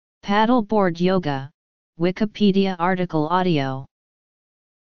Paddleboard yoga, Wikipedia article audio.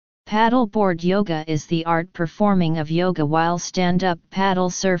 Paddleboard yoga is the art performing of yoga while stand-up paddle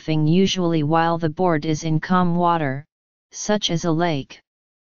surfing, usually while the board is in calm water, such as a lake.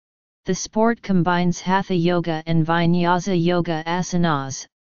 The sport combines hatha yoga and vinyasa yoga asanas,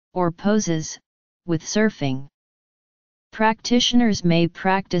 or poses, with surfing. Practitioners may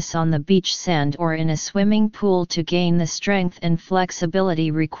practice on the beach sand or in a swimming pool to gain the strength and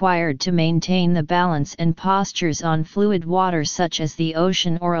flexibility required to maintain the balance and postures on fluid water such as the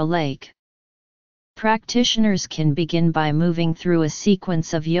ocean or a lake. Practitioners can begin by moving through a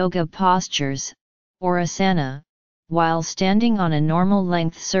sequence of yoga postures, or asana, while standing on a normal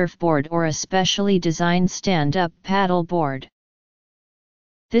length surfboard or a specially designed stand-up paddle board.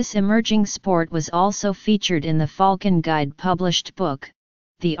 This emerging sport was also featured in the Falcon Guide published book,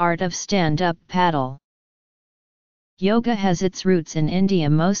 The Art of Stand-Up Paddle. Yoga has its roots in India,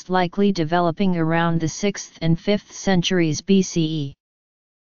 most likely developing around the 6th and 5th centuries BCE.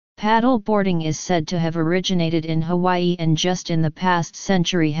 Paddle boarding is said to have originated in Hawaii, and just in the past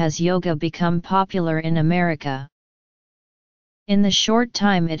century has yoga become popular in America. In the short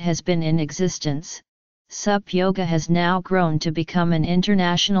time it has been in existence, SUP yoga has now grown to become an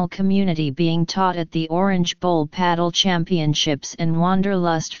international community, being taught at the Orange Bowl Paddle Championships and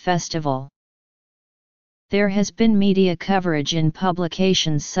Wanderlust Festival. There has been media coverage in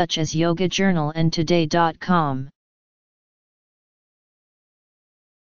publications such as Yoga Journal and Today.com.